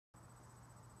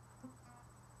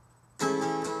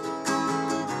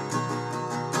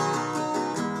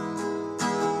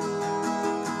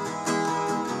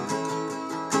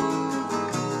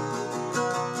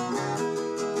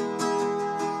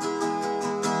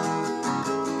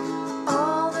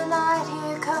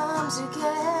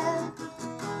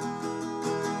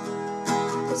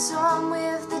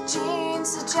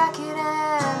jacket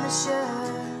and the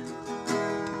shirt.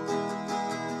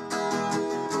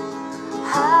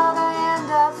 How'd I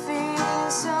end up feeling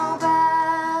so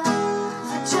bad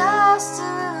for just a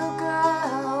little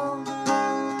girl?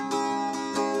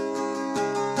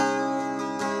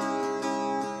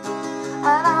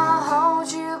 And I'll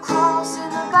hold you close in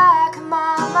the back of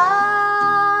my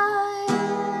mind.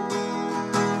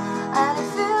 And it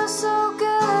feels so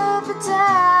good, but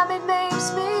damn, it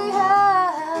makes me hurt.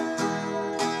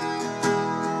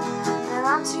 And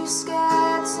I'm too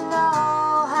scared to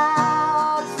know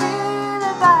how to feel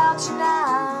about you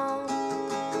now.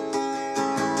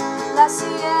 I see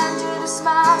the end of the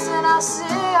smiles, and I'll see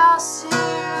you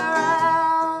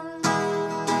around.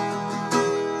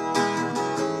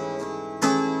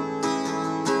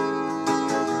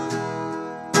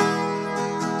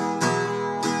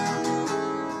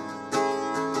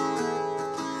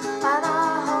 And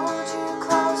I'll hold you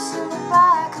close in the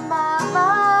back of my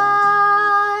mind.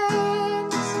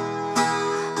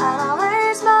 And I'll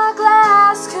raise my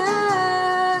glass,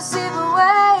 'cause either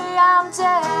way I'm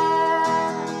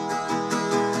dead.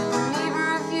 And neither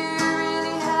of you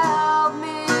really helped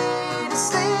me to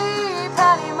sleep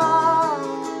anymore.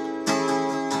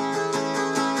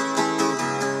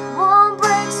 One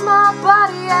breaks my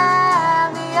body and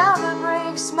the other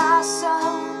breaks my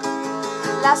soul.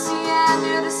 I see the end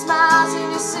of the smiles,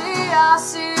 and you see, I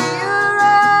see you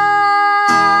around.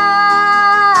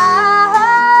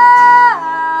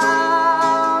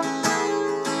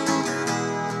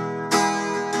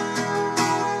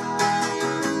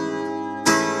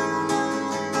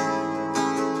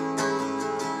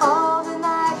 Oh, the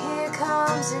night here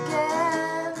comes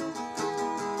again.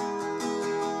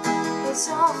 It's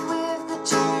off with the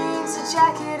jeans, the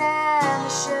jacket and the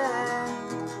shirt.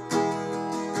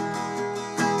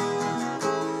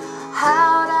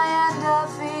 How'd I end up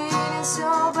feeling so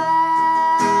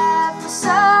bad for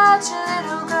such a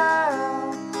little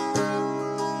girl?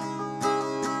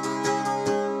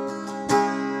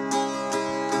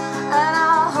 And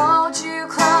I'll hold you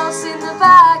close in the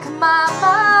back of my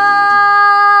mind.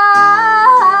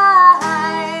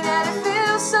 And it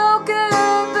feels so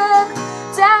good, but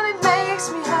damn, it makes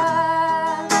me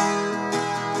hurt.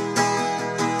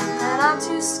 And I'm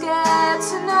too scared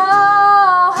to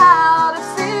know how to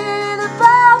feel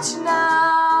about you now.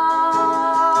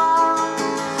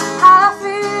 How I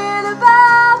feel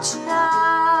about you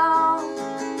now.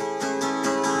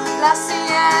 I see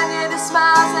the end of the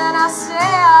smiles, and I say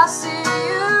I see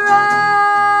you right.